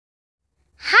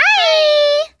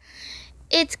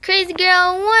It's Crazy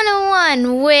Girl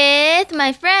 101 with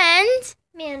my friend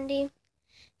Mandy.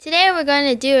 Today we're going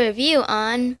to do a review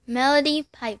on Melody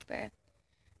Piper.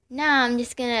 Now I'm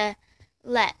just going to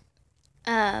let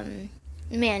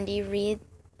Mandy read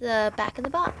the back of the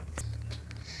box.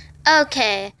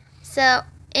 Okay, so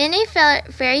in a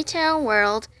fairy tale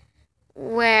world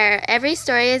where every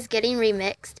story is getting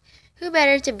remixed, who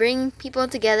better to bring people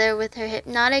together with her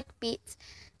hypnotic beats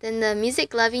than the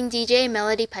music-loving DJ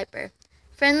Melody Piper.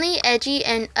 Friendly, edgy,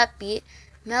 and upbeat,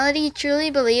 Melody truly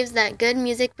believes that good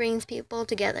music brings people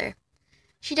together.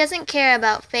 She doesn't care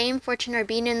about fame, fortune, or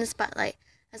being in the spotlight,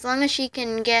 as long as she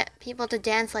can get people to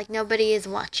dance like nobody is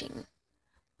watching.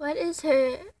 What is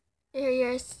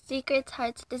your secret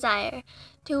heart's desire?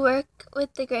 To work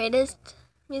with the greatest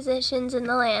musicians in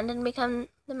the land and become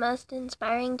the most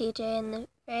inspiring DJ in the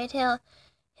fairy tale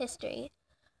history.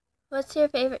 What's your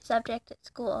favorite subject at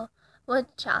school?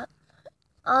 Woodshop.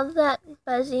 All that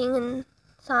buzzing and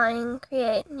sawing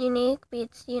create unique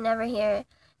beats you never hear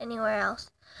anywhere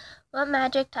else. What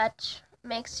magic touch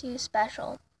makes you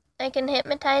special? I can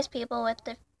hypnotize people with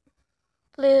the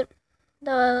flute,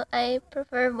 though I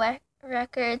prefer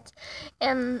records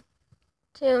and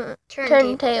to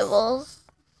turntables.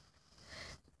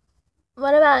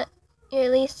 What about your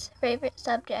least favorite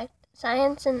subject?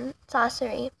 Science and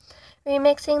sorcery.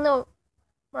 Remixing the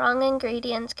wrong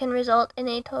ingredients can result in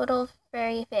a total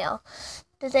fairy fail.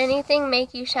 Does anything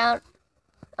make you shout,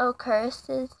 "Oh,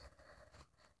 curses"?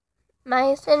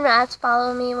 Mice and rats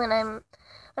follow me when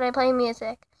I play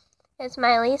music. It's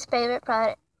my least favorite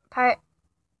part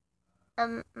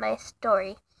of my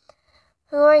story.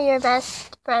 Who are your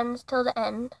best friends till the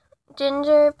end?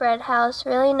 Gingerbread House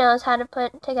really knows how to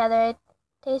put together a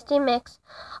tasty mix.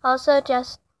 Also,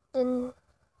 Justin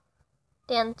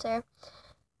Dancer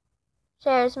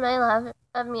shares my love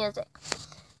of music.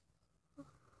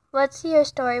 What's your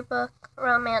storybook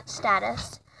romance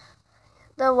status?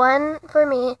 The one for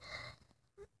me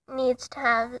needs to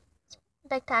have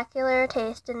spectacular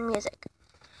taste in music.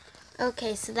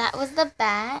 Okay, so that was the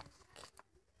back.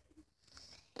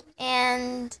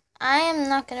 And I am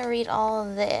not going to read all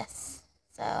of this.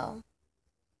 So,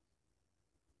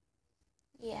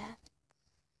 yeah.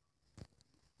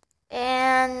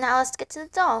 And now let's get to the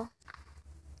doll.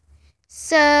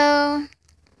 So,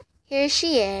 here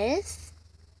she is.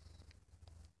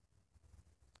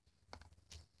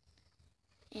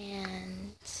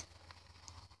 And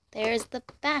there's the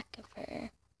back of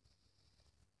her.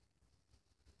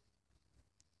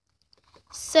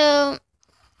 So,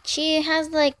 she has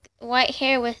like white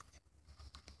hair with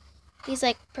these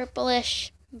like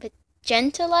purplish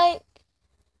magenta-like,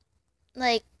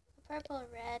 like Purple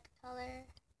red color.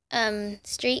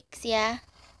 Streaks, yeah.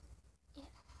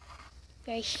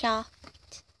 Very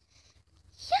soft.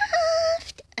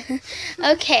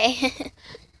 Okay.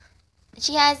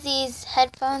 She has these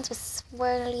headphones with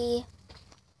swirly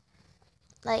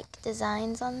like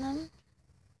designs on them.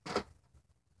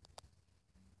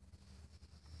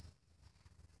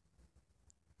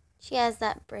 She has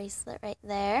that bracelet right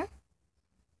there.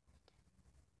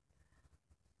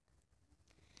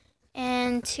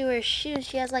 And to her shoes,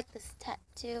 she has like this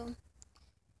tattoo.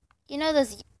 You know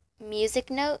those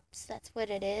music notes? That's what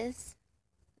it is.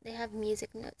 They have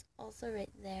music notes also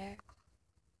right there.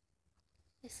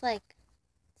 It's like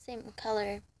same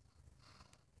color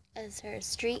as her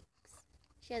streaks.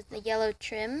 She has the yellow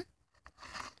trim.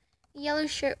 Yellow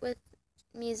shirt with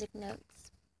music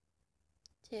notes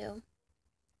too.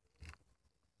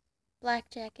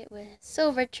 Black jacket with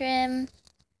silver trim.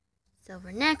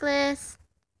 Silver necklace.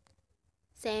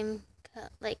 Same,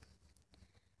 like,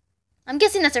 I'm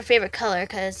guessing that's her favorite color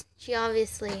because she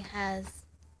obviously has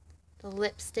the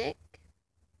lipstick.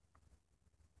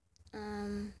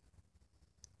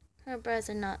 Her brows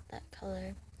are not that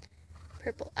color.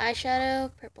 Purple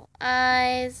eyeshadow, purple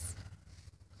eyes.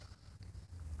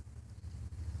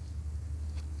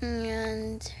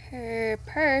 And her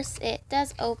purse, it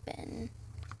does open.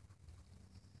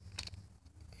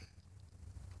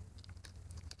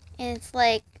 And it's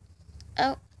like,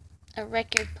 oh, a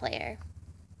record player.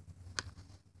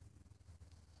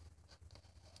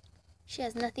 She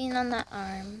has nothing on that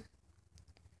arm.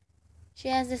 She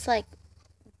has this like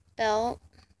belt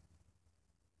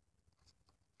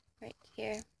right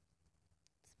here. It's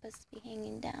supposed to be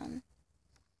hanging down.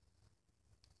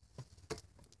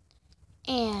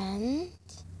 And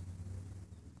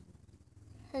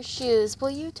her shoes. Will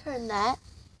you turn that?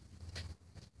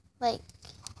 Like,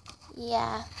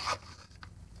 yeah.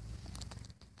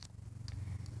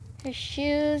 Her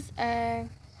shoes are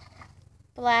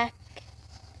black.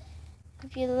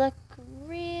 If you look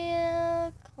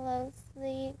real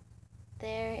closely,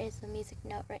 there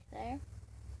note right there.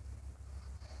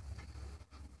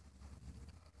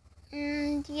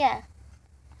 And yeah,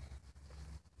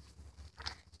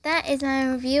 that is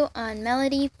my review on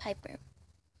Melody Piper.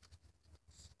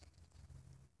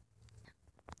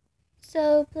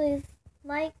 So please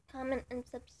like, comment, and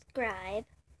subscribe.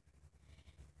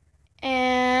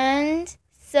 And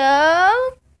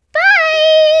so